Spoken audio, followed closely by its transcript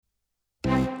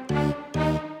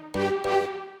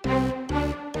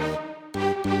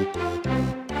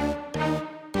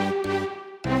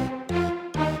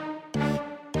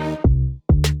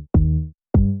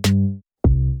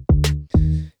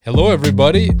Hello,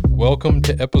 everybody. Welcome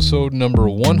to episode number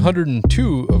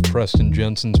 102 of Preston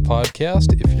Jensen's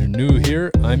podcast. If you're new here,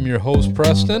 I'm your host,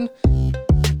 Preston.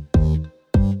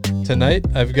 Tonight,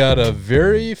 I've got a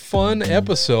very fun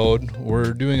episode.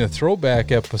 We're doing a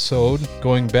throwback episode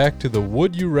going back to the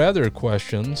Would You Rather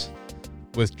questions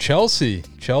with Chelsea.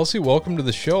 Chelsea, welcome to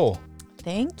the show.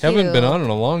 Thank you. Haven't been on in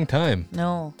a long time.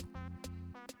 No.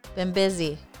 Been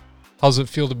busy. How's it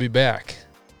feel to be back?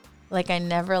 Like I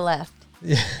never left.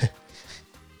 Yeah.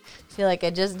 Feel like I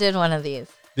just did one of these.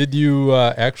 Did you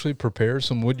actually prepare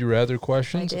some Would You Rather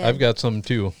questions? I did. I've got some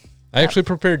too. I actually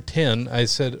prepared 10. I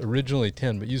said originally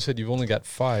 10, but you said you've only got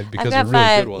 5 because they're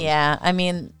really good ones. Yeah, I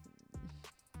mean,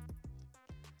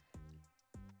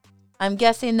 I'm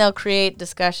guessing they'll create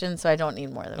discussion, so I don't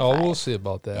need more than 5. Oh, we'll see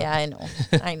about that. Yeah, I know.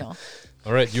 I know.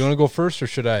 All right. Do you want to go first or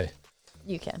should I?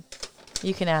 You can.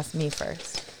 You can ask me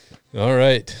first. All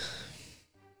right.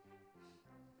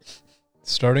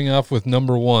 Starting off with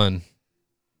number 1.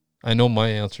 I know my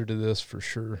answer to this for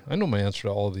sure. I know my answer to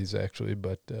all of these actually,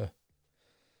 but if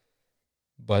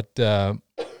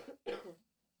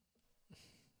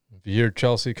you hear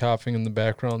Chelsea coughing in the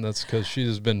background, that's because she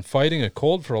has been fighting a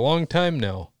cold for a long time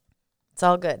now. It's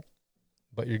all good.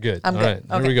 But you're good. I'm all good.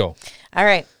 right, here we go. All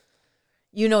right.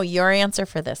 You know your answer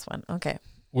for this one. Okay.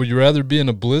 Would you rather be in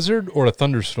a blizzard or a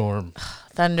thunderstorm?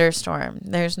 Thunderstorm.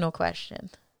 There's no question.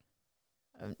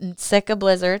 I'm sick of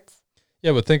blizzards.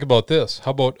 Yeah, but think about this. How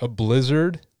about a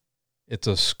blizzard? It's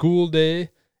a school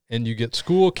day, and you get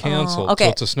school canceled, okay.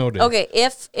 so it's a snow day. Okay,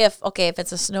 if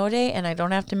it's a snow day and I don't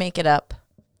have to make it up,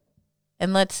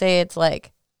 and let's say it's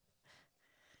like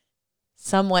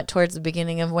somewhat towards the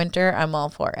beginning of winter, I'm all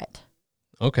for it.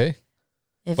 Okay.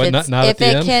 If But it's, not if at the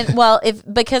it end?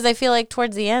 can, because I feel like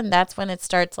towards the end, that's when it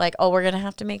starts like, oh, we're going to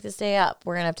have to make this day up.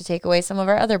 We're going to have to take away some of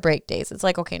our other break days. It's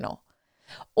like, okay, no.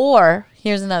 Or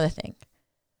here's another thing.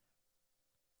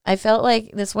 I felt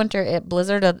like this winter it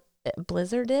blizzarded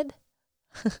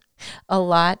a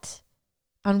lot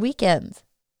on weekends.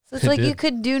 So it's It like did. you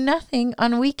could do nothing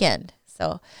on weekend.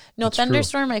 So no, That's true.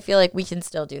 thunderstorm, I feel like we can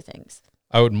still do things.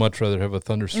 I would much rather have a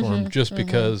thunderstorm Mhm, just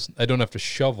because I don't have to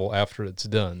shovel after it's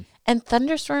done. And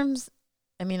thunderstorms,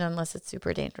 I mean, unless it's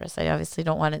super dangerous. I obviously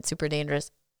don't want it super dangerous.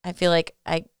 I feel like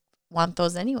I want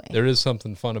those anyway. There is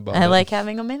something fun about it. I like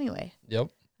having them anyway. Yep.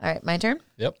 All right, my turn?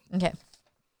 Yep. Okay.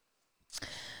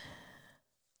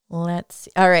 Let's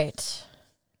see. All right.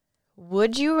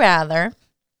 Would you rather,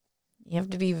 you have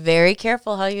to be very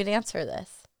careful how you'd answer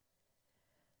this.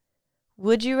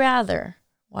 Would you rather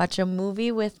watch a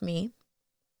movie with me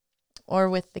or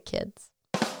with the kids?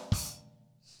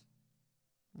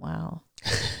 Wow.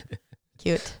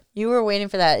 Cute. You were waiting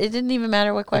for that. It didn't even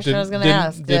matter what question I was going to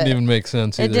ask. Didn't even make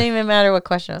sense It either. didn't even matter what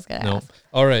question I was going to No. ask.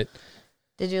 All right.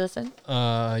 Did you listen?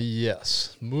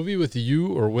 Yes. Movie with you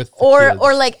or with the kids?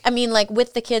 Or like, I mean, like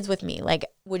with the kids with me. Like,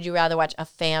 would you rather watch a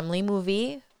family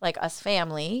movie, like us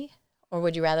family, or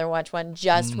would you rather watch one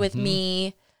just with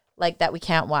me, like that we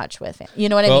can't watch with? You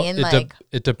know what I mean?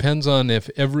 It depends on if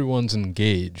everyone's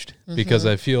engaged, because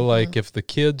I feel like if the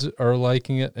kids are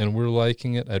liking it and we're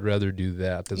liking it, I'd rather do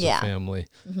that as a family.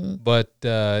 But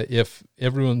if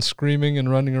everyone's screaming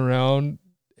and running around,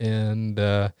 and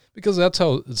because that's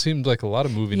how it seems like a lot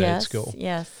of movie nights go.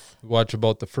 Yes. We watch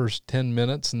about the first 10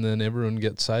 minutes and then everyone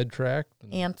gets sidetracked.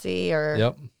 Antsy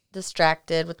or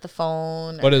distracted with the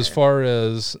phone. But as far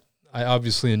as I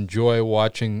obviously enjoy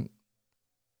watching,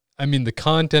 I mean, the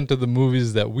content of the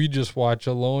movies that we just watch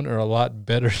alone are a lot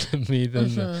better to me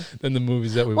than the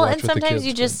movies that we watch with the kids. Well, and sometimes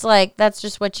you just like, that's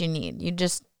just what you need.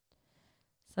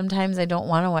 Sometimes I don't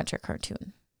want to watch a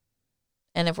cartoon.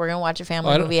 And if we're going to watch a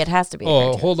family movie, it has to be a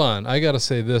cartoon. Hold on. I got to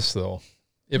say this, though.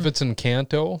 If it's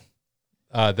Encanto,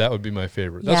 that would be my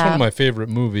favorite. That's one of my favorite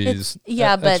movies.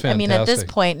 But I mean, at this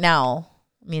point now,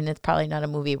 I mean, it's probably not a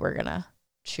movie we're going to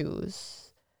choose.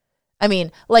 I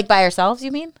mean, like by ourselves,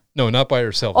 you mean? No, not by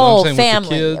herself. Oh, I'm saying family.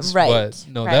 With the kids, right. But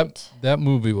no, right. that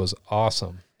movie was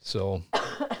awesome. So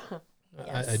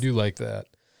Yes. I do like that.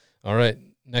 All right.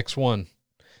 Next one.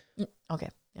 Okay.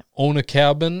 Yeah. Own a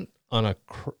cabin on a...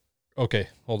 Okay,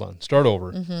 hold on. Start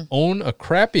over. Own a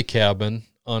crappy cabin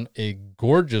on a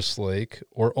gorgeous lake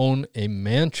or own a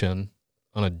mansion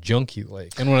on a junky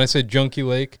lake. And when I say junky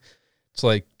lake, it's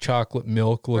like chocolate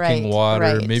milk looking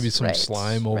water, maybe some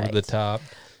slime over the top.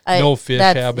 No fish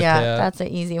habitat. Yeah, that's an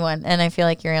easy one. And I feel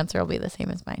like your answer will be the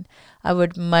same as mine. I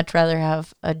would much rather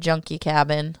have a junky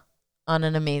cabin on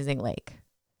an amazing lake.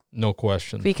 No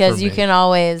question. Because you can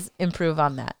always improve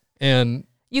on that. And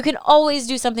you can always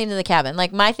do something to the cabin.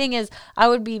 Like my thing is I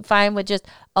would be fine with just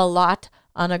a lot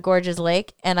on a gorgeous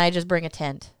lake and I just bring a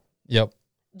tent. Yep.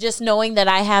 just knowing that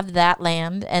I have that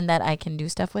land and that I can do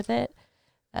stuff with it,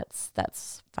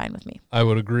 that's fine with me. I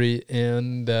would agree.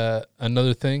 And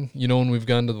another thing, when we've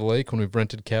gone to the lake, when we've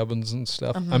rented cabins and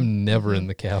stuff, I'm never in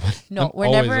the cabin. No, I'm we're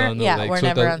always never. on the Yeah, lake, we're so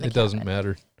never on the it doesn't cabin.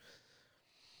 matter.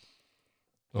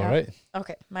 All Yep. right.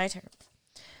 Okay, my turn.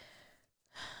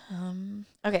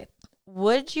 Okay,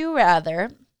 would you rather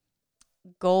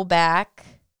go back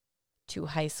to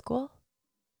high school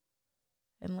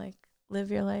and like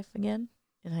live your life again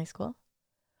in high school?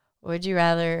 Or would you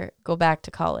rather go back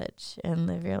to college and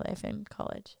live your life in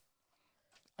college?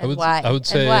 And why? I would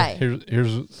say, and why?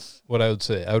 here's what I would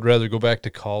say. I would rather go back to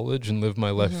college and live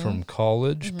my life from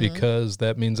college because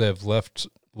that means I have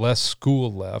less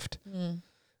school left.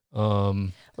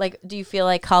 Like, do you feel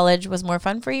like college was more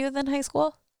fun for you than high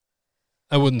school?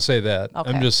 I wouldn't say that. Okay.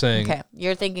 I'm just saying. Okay,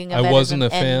 you're thinking of I it wasn't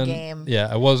as a an fan. end game. Yeah,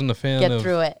 I wasn't a fan Get of.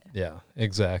 through it. Yeah,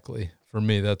 exactly. For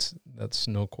me, that's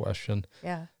no question.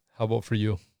 Yeah. How about for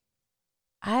you?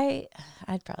 I'd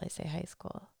probably say high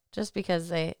school, just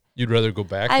because You'd rather go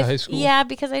back to high school? Yeah,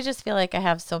 because I just feel like I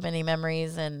have so many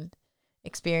memories and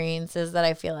experiences that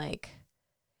I feel like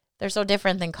they're so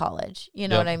different than college. You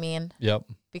know what I mean? Yep.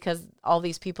 Because all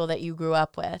these people that you grew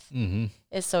up with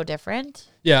is so different.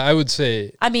 Yeah, I would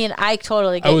say. I mean, I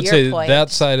totally get your point. I would say that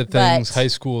side of things, but high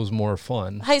school is more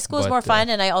fun. High school is more fun,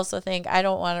 and I also think I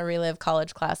don't want to relive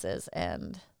college classes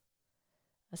and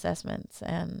assessments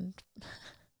and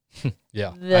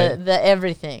yeah, the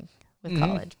everything with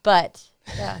college. But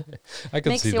yeah, I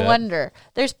can makes see you that. wonder.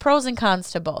 There's pros and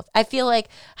cons to both. I feel like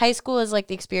high school is like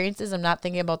the experiences. I'm not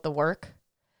thinking about the work.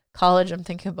 College, I'm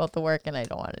thinking about the work, and I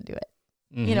don't want to do it.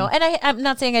 You know, and I'm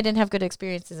not saying I didn't have good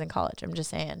experiences in college. I'm just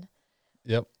saying.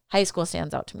 Yep. High school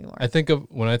stands out to me more.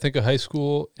 When I think of high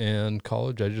school and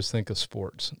college, I just think of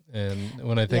sports. And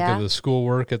when I think of the school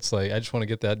work, it's like I just want to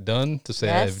get that done to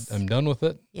say I'm done with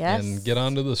it and get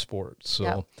on to the sport.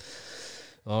 So,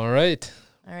 all right.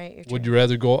 All right. Your turn. Would you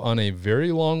rather go on a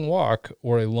very long walk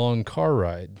or a long car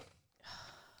ride?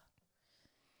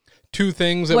 Two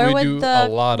things that we do a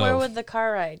lot of. Where would the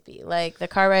car ride be? Like the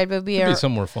car ride would be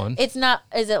somewhere fun. It's not.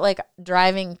 Is it like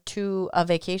driving to a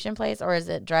vacation place, or is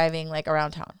it driving like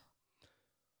around town?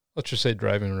 Let's just say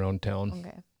driving around town.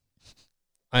 Okay.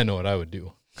 I know what I would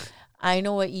do. I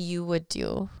know what you would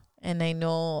do, and I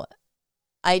know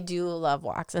I do love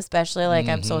walks, especially like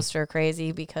I'm so stir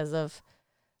crazy because of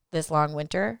this long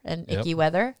winter and icky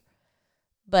weather.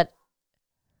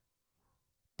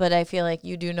 But I feel like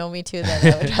you do know me too, that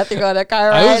I would have to go on a car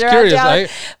ride. I was curious. Town.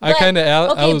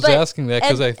 I was asking that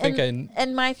because I think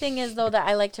And my thing is, though, that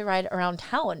I like to ride around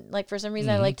town. Like, for some reason,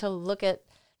 I like to look at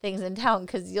things in town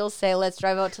because you'll say, let's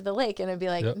drive out to the lake. And I'd be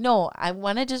like, no, I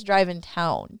want to just drive in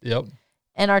town. Yep.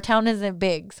 And our town isn't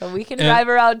big, so we can drive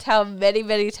around town many,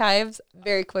 many times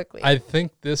very quickly. I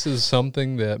think this is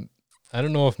something that I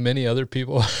don't know if many other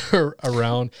people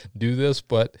around do this,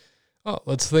 but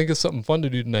let's think of something fun to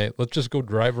do tonight. Let's just go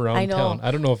drive around town.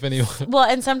 I don't know if anyone. Well,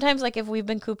 and sometimes, like if we've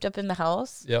been cooped up in the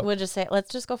house, we'll just say,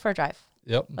 let's just go for a drive.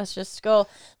 Yep. Let's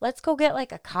go get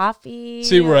like a coffee.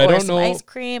 See, where I don't know ice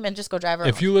cream and just go drive around.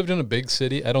 If you lived in a big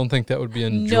city, I don't think that would be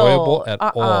enjoyable at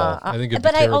all. I think it'd be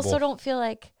terrible. I also don't feel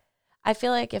like. I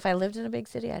feel like if I lived in a big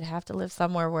city, I'd have to live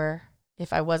somewhere where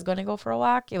if I was going to go for a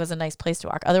walk, it was a nice place to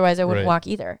walk. Otherwise, I wouldn't walk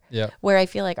either. Yeah. Where I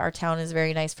feel like our town is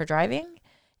very nice for driving,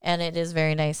 and it is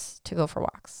very nice to go for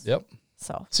walks. Yep.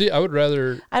 So. See, I would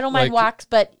rather. I don't mind walks,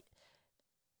 but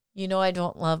I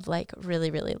don't love like really,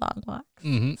 really long walks.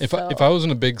 Mm-hmm. If I was in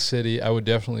a big city, I would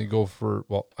definitely go for.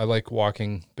 Well, I like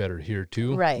walking better here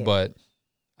too. Right. But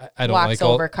I don't like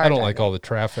all the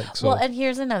traffic. So. Well, and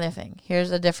here's another thing. Here's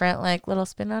a different like little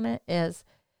spin on it is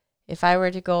if I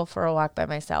were to go for a walk by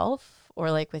myself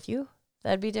or like with you,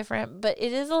 that'd be different. But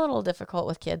it is a little difficult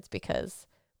with kids because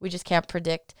we just can't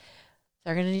predict if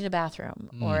they're going to need a bathroom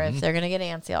or if they're going to get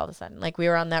antsy all of a sudden. Like we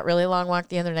were on that really long walk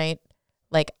the other night,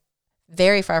 like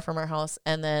very far from our house.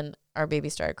 And then our baby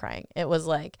started crying. It was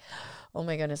like, oh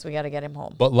my goodness, we got to get him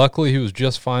home. But luckily he was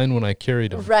just fine when I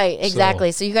carried him. Right,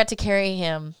 exactly. So you got to carry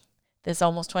him, this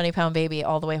almost 20-pound baby,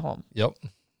 all the way home. Yep.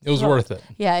 It was worth it.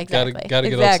 Yeah, exactly. Got to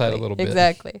get outside a little bit.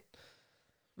 Exactly.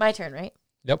 My turn, right?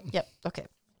 Yep. Okay.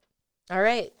 All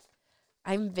right.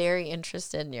 I'm very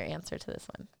interested in your answer to this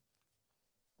one.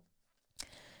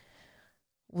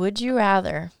 Would you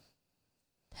rather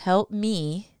help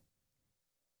me,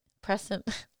 Preston?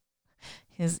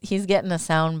 He's getting a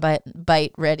sound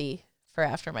bite ready for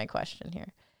after my question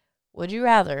here. Would you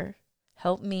rather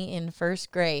help me in first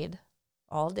grade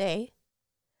all day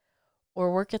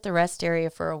or work at the rest area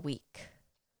for a week?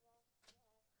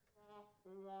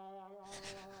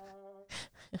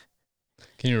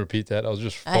 Can you repeat that? I was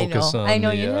just I focused on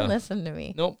know the, you didn't listen to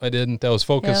me. Nope, I didn't. I was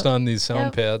focused on these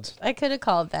sound pads. I could have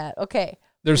called that. Okay.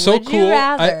 They're so Would you cool.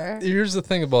 rather- Here's the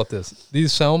thing about this.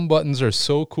 These sound buttons are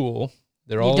so cool.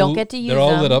 They're all don't get to use They're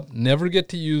all lit them. up. Never get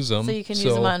to use them. So you can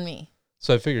use them on me.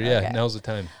 So I figured, Okay. now's the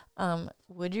time.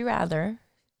 Would you rather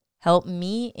help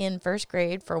me in first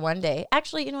grade for one day?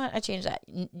 Actually, you know what? I changed that.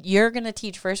 You're going to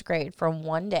teach first grade for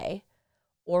one day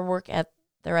or work at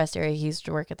the rest area. He used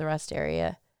to work at the rest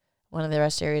area, one of the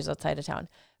rest areas outside of town,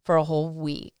 for a whole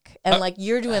week. And like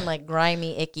you're doing like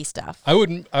grimy, icky stuff. I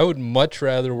would much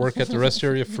rather work at the rest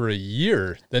area for a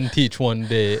year than teach one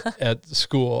day at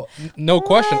school. No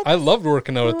question. I loved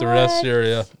working out at the rest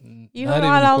area. You Not know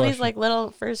even all question. these like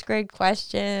little first grade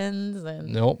questions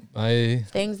and Nope.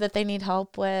 things that they need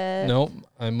help with. Nope.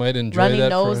 I might enjoy Running that.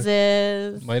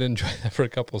 noses. Might enjoy that for a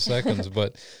couple seconds,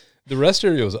 but the rest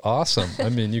area was awesome. I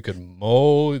mean, you could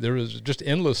mow. There was just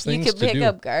endless things You to could do. pick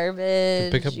up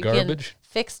garbage. Pick up You garbage. can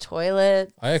fix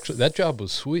toilets. That job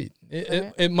was sweet.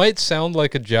 It might sound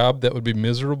like a job that would be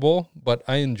miserable, but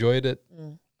I enjoyed it.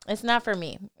 It's not for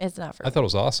me. It's not for I thought it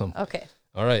was awesome. me. Okay.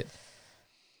 All right.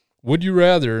 Would you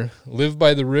rather live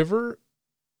by the river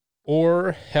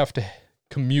or have to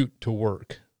commute to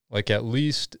work, like at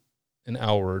least an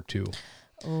hour or two?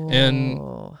 And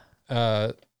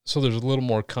so there's a little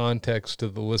more context to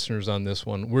the listeners on this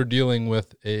one. We're dealing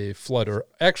with a flood, or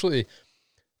actually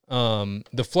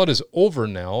the flood is over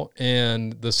now,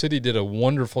 and the city did a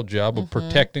wonderful job of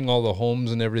protecting all the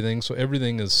homes and everything, so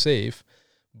everything is safe,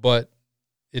 but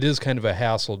it is kind of a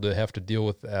hassle to have to deal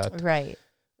with that. Right.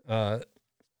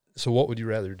 So what would you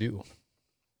rather do?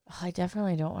 I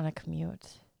definitely don't want to commute.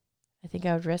 I think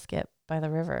I would risk it by the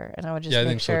river, and I would just I make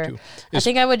think sure. so too. I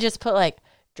think I would just put like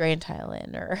drain tile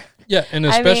in, or Yeah, and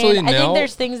especially I now. I think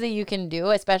there's things that you can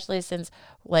do, especially since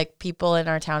like people in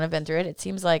our town have been through it. It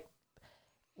seems like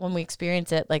when we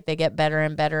experience it, like they get better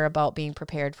and better about being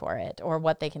prepared for it or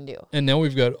what they can do. And now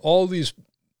we've got all these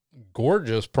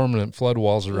gorgeous permanent flood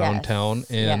walls around Yes, town,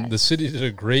 and the city did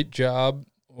a great job.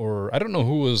 Or I don't know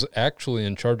who was actually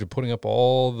in charge of putting up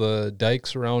all the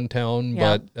dikes around town,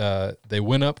 but they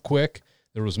went up quick.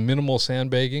 There was minimal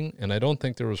sandbagging, and I don't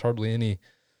think there was hardly any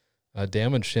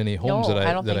damage to any homes that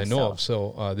I know of.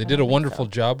 So they did a wonderful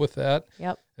job with that.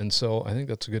 Yep. And so I think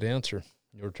that's a good answer.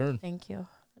 Your turn. Thank you.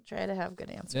 I try to have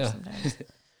good answers sometimes.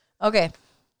 Okay.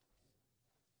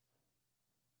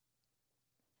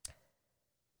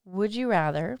 Would you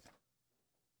rather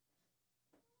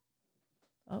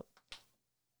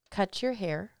cut your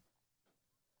hair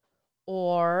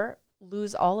or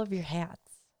lose all of your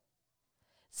hats?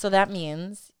 So that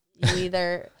means you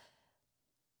either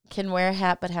can wear a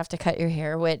hat but have to cut your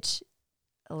hair, which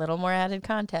a little more added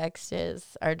context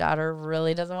is our daughter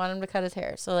really doesn't want him to cut his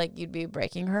hair. So like you'd be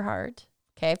breaking her heart,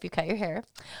 okay, if you cut your hair.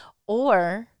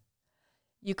 Or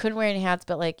you couldn't wear any hats,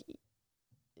 but like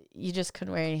you just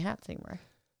couldn't wear any hats anymore.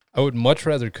 I would much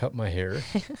rather cut my hair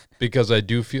because I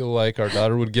do feel like our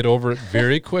daughter would get over it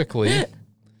very quickly.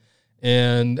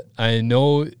 And I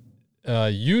know,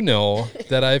 you know,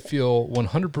 that I feel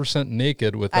 100%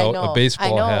 naked without a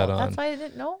baseball hat on. That's why I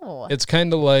didn't know. It's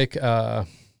kind of like...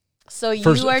 so you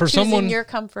are choosing someone, your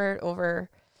comfort over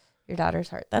your daughter's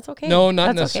heart. That's okay. No,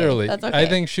 not That's necessarily. Okay. That's okay. I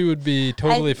think she would be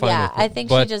totally fine with it. I think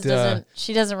she just doesn't.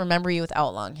 She doesn't remember you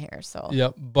without long hair. So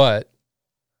yeah, but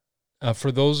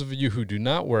for those of you who do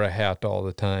not wear a hat all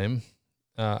the time,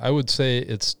 I would say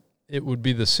it would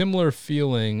be the similar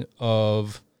feeling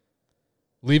of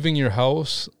leaving your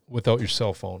house without your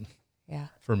cell phone. Yeah.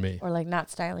 For me. Or like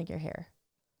not styling your hair.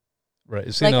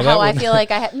 Right. See, like now how I feel like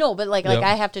I like Yep.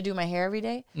 I have to do my hair every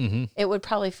day. Mm-hmm. It would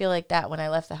probably feel like that when I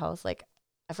left the house. Like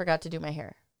I forgot to do my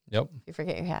hair. Yep. You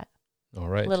forget your hat. All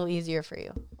right. A little easier for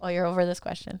you. Oh, you're over this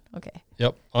question. Okay.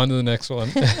 Yep. On to the next one.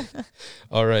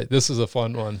 All right. This is a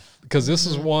fun one because this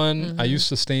is one I used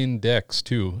to stain decks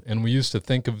too. And we used to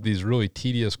think of these really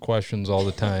tedious questions all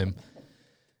the time.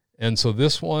 And so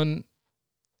this one,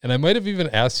 and I might have even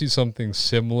asked you something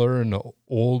similar in the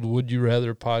old Would You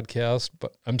Rather podcast,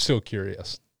 but I'm still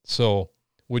curious. So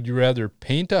would you rather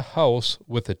paint a house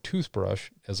with a toothbrush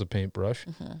as a paintbrush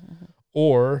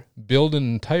or build an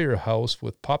entire house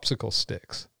with popsicle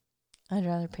sticks? I'd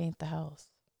rather paint the house.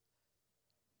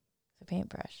 The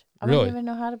paintbrush. I Really? don't even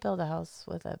know how to build a house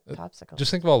with a popsicle. Just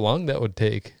think of how long that would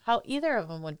take. How either of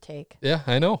them would take. Yeah,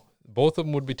 I know. Both of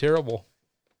them would be terrible.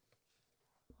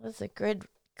 That's a good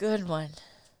one.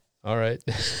 All right.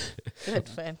 Good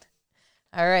one.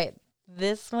 All right.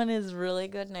 This one is really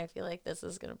good, and I feel like this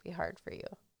is going to be hard for you.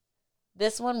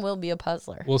 This one will be a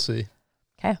puzzler. We'll see.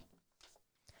 Okay.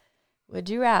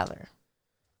 Would you rather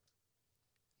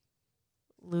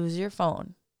lose your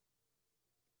phone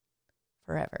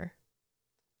forever,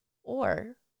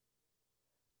 or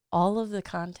all of the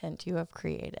content you have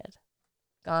created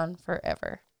gone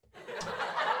forever.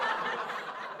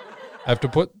 I have to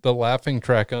put the laughing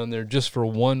track on there just for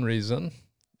one reason,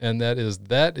 and that is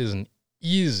an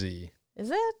easy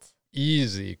Is it?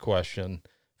 easy question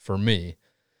for me,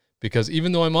 because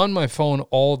even though I'm on my phone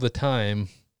all the time,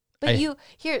 But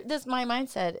this my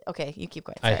mindset. Okay, you keep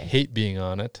going. I Sorry. hate being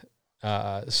on it.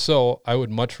 So I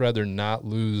would much rather not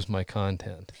lose my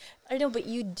content. I know, but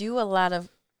you do a lot of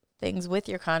things with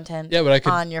your content but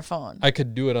on your phone. I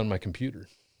could do it on my computer.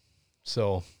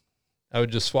 So I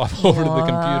would just swap over to the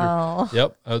computer.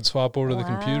 Yep, I would swap over to the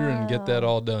computer and get that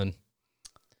all done.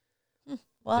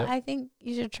 Well, I think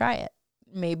you should try it.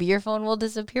 Maybe your phone will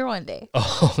disappear one day.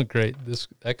 Oh, great.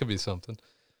 That could be something.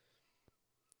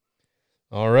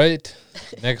 All right.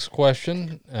 Next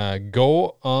question.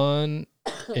 Go on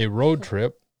a road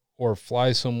trip or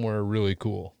fly somewhere really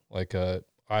cool, like a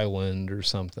island or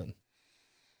something.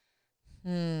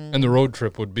 And the road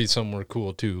trip would be somewhere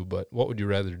cool too, but what would you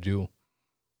rather do?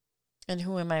 And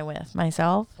who am I with?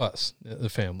 Myself? Us, the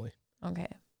family. Okay.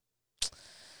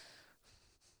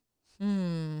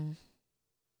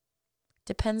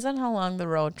 Depends on how long the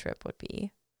road trip would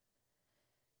be.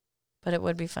 But it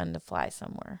would be fun to fly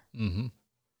somewhere. Mm-hmm.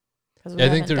 Because we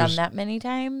haven't done that many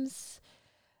times.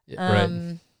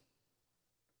 Right.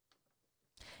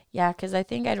 Yeah, because I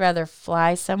think I'd rather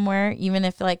fly somewhere, even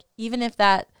if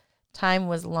that time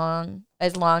was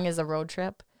as long as a road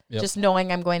trip. Yep. Just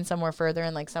knowing I'm going somewhere further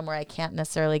and like somewhere I can't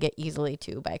necessarily get easily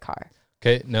to by car.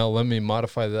 Okay, now let me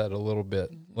modify that a little bit.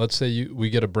 Let's say we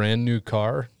get a brand new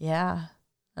car. Yeah.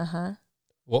 Uh-huh.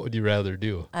 What would you rather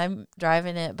do? I'm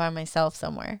driving it by myself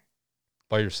somewhere.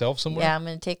 By yourself somewhere? Yeah, I'm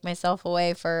going to take myself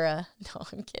away for no,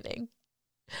 I'm kidding.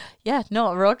 Yeah, no,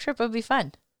 a road trip would be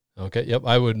fun. Okay, yep,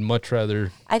 I would much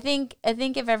rather. I think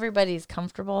if everybody's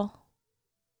comfortable,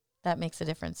 that makes a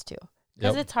difference too.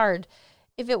 Because it's hard.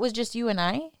 If it was just you and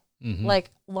I, like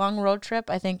long road trip,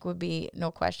 I think would be no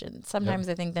question. Sometimes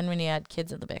I think then when you add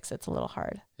kids in the mix, it's a little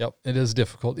hard. Yep, it is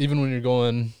difficult. Even when you're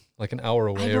going like an hour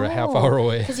away or a half hour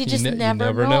away. Because you just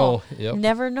never know. Yep.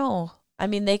 Never know. I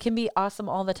mean, they can be awesome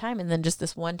all the time, and then just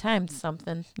this one time,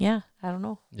 something. Yeah, I don't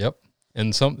know. Yep.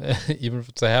 And even if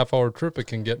it's a half hour trip, it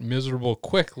can get miserable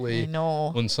quickly. I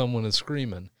know. When someone is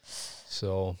screaming.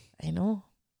 So. I know.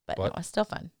 But no, it's still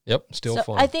fun. Yep, still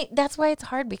fun. I think that's why it's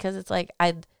hard, because it's like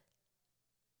I'd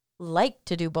like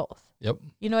to do both. Yep.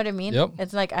 You know what I mean? Yep.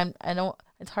 It's like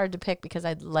it's hard to pick because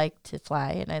I'd like to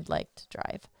fly and I'd like to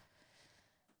drive.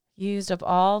 You used up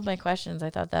all my questions.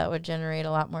 I thought that would generate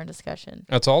a lot more discussion.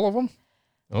 That's all of them?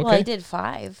 Okay. Well, I did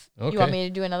 5. Okay. You want me to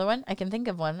do another one? I can think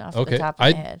of one off the top of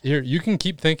my head. Here, you can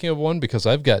keep thinking of one because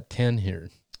I've got 10 here.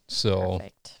 So.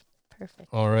 Perfect.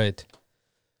 All right.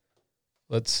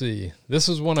 Let's see. This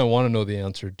is one I want to know the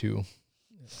answer to.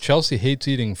 Chelsea hates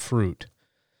eating fruit.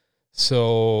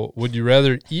 So would you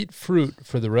rather eat fruit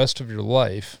for the rest of your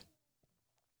life?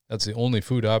 That's the only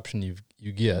food option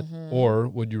you get. Or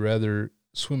would you rather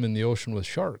swim in the ocean with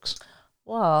sharks?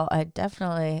 Well, I'd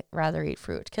definitely rather eat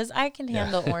fruit because I can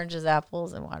handle oranges,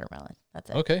 apples, and watermelon. That's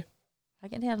it. Okay. I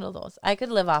can handle those. I could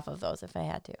live off of those if I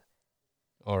had to.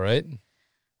 All right.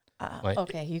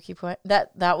 Okay, you keep going.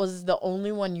 That was the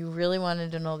only one you really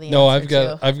wanted to know the answer to.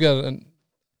 No, I've got a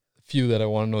few that I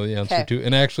want to know the answer to.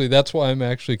 And actually, that's why I'm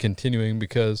actually continuing,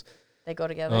 because they go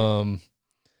together.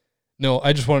 No,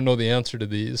 I just want to know the answer to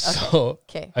these.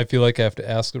 Okay. So I feel like I have to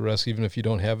ask the rest even if you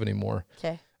don't have any more.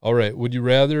 Okay. All right. Would you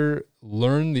rather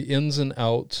learn the ins and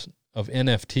outs of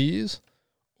NFTs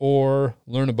or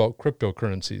learn about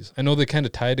cryptocurrencies? I know they kind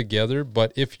of tie together,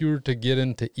 but if you were to get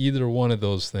into either one of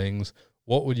those things,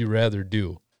 what would you rather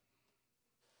do?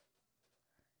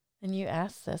 And you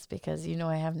asked this because you know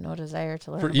I have no desire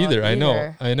to learn for about either. I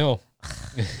know.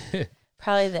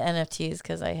 Probably the NFTs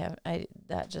because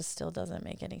that just still doesn't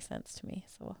make any sense to me.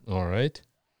 So all right.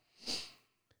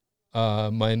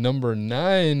 My number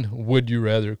 9 would you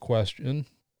rather question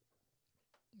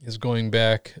is going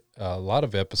back a lot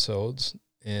of episodes,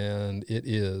 and it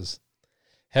is,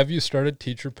 have you started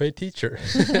Teacher Pay Teacher?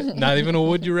 Not even a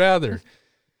would you rather.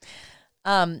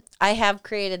 I have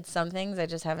created some things. I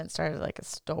just haven't started like a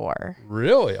store.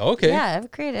 Really? Okay. Yeah,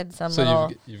 I've created some.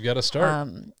 So you've got to start.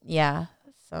 Yeah,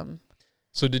 some.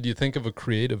 So did you think of a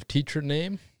creative teacher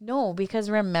name? No, because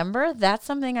remember, that's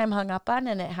something I'm hung up on,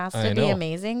 and it has to be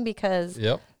amazing because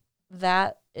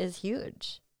that is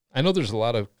huge. I know there's a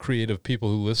lot of creative people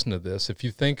who listen to this. If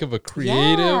you think of a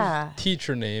creative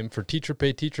teacher name for Teacher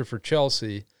Pay Teacher for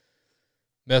Chelsea,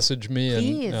 message me.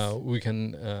 Please. And we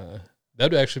can,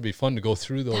 that'd actually be fun to go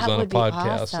through those on a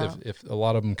podcast. Awesome. if a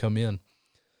lot of them come in.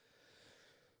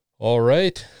 All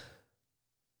right.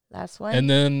 Last one? And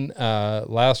then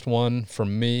last one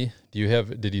from me.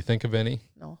 Did you think of any?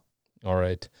 No. All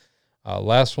right.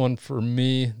 Last one for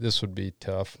me. This would be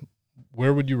tough.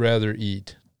 Where would you rather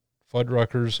eat?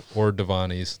 Fuddruckers or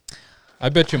Devani's? I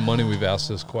bet you money we've asked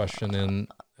this question in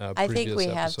a I previous think we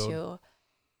episode.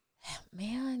 have to.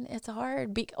 Man, it's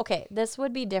hard. Okay, this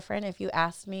would be different if you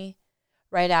asked me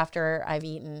right after I've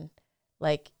eaten,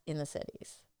 like, in the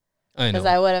cities. I know. Because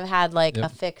I would have had, like, a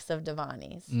fix of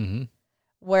Devani's. Mm-hmm.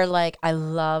 Where, like, I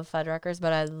love Fuddruckers,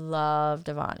 but I love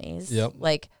Devani's. Yep.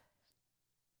 Like,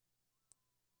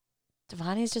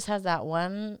 Devani's just has that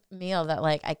one meal that,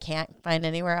 like, I can't find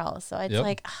anywhere else. So it's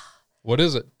like, what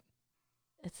is it?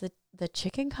 It's the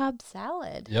chicken Cobb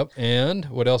salad. Yep. And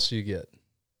what else do you get?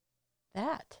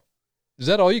 That. Is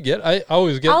that all you get? I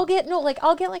always get. I'll get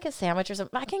like a sandwich or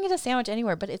something. I can get a sandwich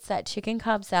anywhere, but it's that chicken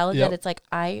Cobb salad that it's like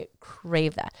I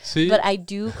crave that. See? But I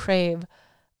do crave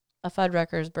a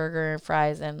Fuddruckers burger and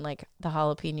fries and like the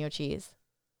jalapeno cheese.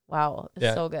 Wow,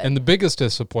 it's so good. And the biggest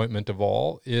disappointment of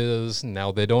all is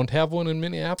now they don't have one in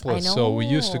Minneapolis. I know. So we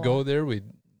used to go there. We'd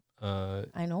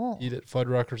I know. eat at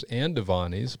Fuddruckers and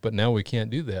Devani's, but now we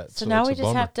can't do that. So now it's we a just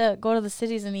bummer. have to go to the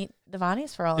cities and eat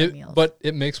Devani's for all our meals. But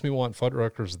it makes me want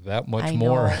Fuddruckers that much I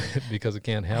more know. because I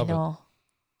can't have I it. know.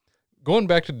 Going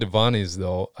back to Devani's,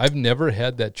 though, I've never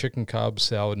had that chicken Cobb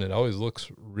salad, and it always looks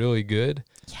really good.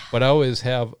 Yeah. But I always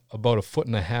have about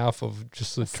 1.5 feet of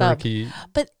just the Sub. turkey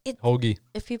But hoagie.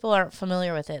 if people aren't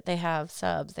familiar with it, they have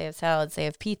subs, they have salads, they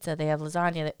have pizza, they have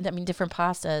lasagna. I mean, different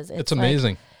pastas. It's like-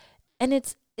 amazing. and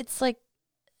it's like,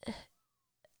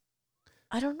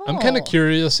 I don't know. I'm kind of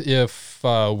curious if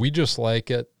we just like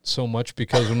it so much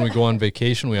because when we go on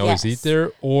vacation, we always eat Yes.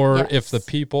 there, or if Yes. the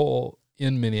people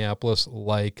in Minneapolis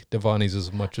like Devani's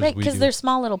as much as Right, we because do. they're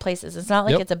small little places. It's not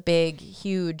like Yep. it's a big,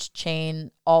 huge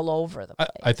chain all over the place.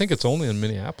 I think it's only in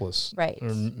Minneapolis. right, Or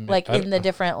like I- in the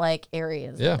different like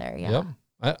areas Yeah, in there. Yeah.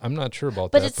 yep. I'm not sure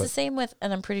about But that. it's the same with,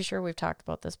 and I'm pretty sure we've talked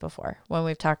about this before when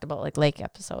we've talked about like lake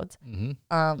episodes.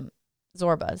 Mm-hmm.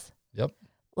 Zorba's. Yep.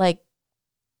 Like,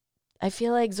 I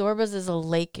feel like Zorba's is a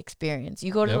lake experience.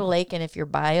 You go to Yep. the lake, and if you're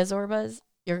by a Zorba's,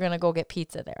 you're gonna go get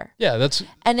pizza there. Yeah, that's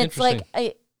And it's like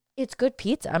interesting. it's good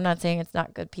pizza. I'm not saying it's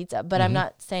not good pizza, but I'm Mhm.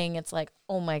 not saying it's like,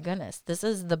 oh my goodness, this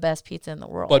is the best pizza in the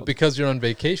world. But because you're on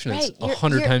vacation, it's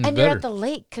 100 times and better. you're at the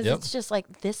lake because Yep. it's just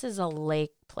like this is a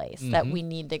lake place that Mhm. we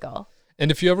need to go. And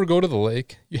if you ever go to the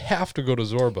lake, you have to go to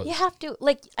Zorba's. You have to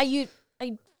like I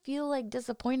feel like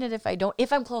disappointed if I don't,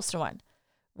 if I'm close to one.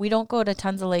 We don't go to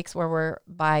tons of lakes where we're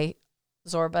by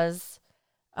Zorba's.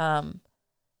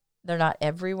 They're not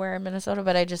everywhere in Minnesota,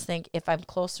 but I just think if I'm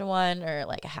close to one or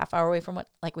like a half hour away from one,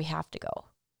 like we have to go.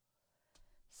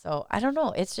 So I don't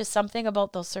know. It's just something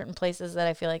about those certain places that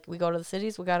I feel like we go to the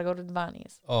cities, we got to go to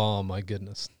Devani's. Oh my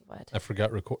goodness! What? I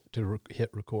forgot to hit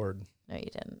record. No, you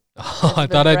didn't. I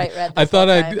been bright red this whole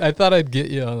time. I thought I'd get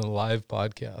you on a live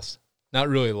podcast. Not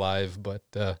really live, but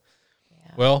Yeah.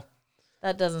 well,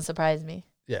 That doesn't surprise me.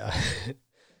 yeah.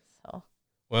 So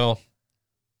Well,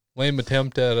 lame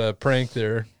attempt at a prank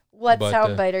there. what But,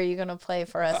 soundbite are you gonna play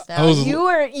for us I now? was- You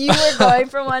were going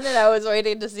for one, and I was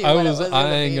waiting to see. I what was it was gonna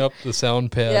eyeing be. up the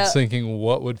sound pads, Yeah. thinking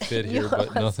what would fit You here, but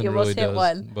almost- nothing you really almost hit does.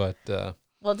 one. But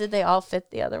Well, did they all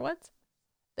fit the other ones?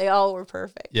 They all were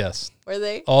perfect. yes, Were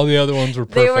they? all the other ones were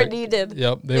They perfect. were needed.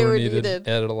 Yep, they were needed.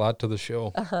 Added a lot to the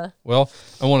show. Well,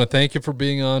 I want to thank you for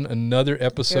being on another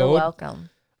episode. You're welcome.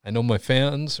 I know my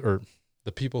fans or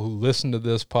the people who listen to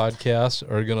this podcast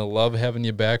are going to love having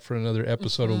you back for another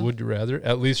episode of Would You Rather.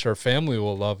 At least our family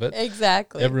will love it.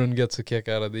 Exactly. Everyone gets a kick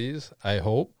out of these, I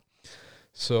hope.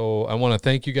 So I want to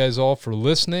thank you guys all for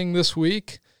listening this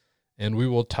week, and we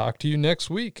will talk to you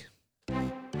next week.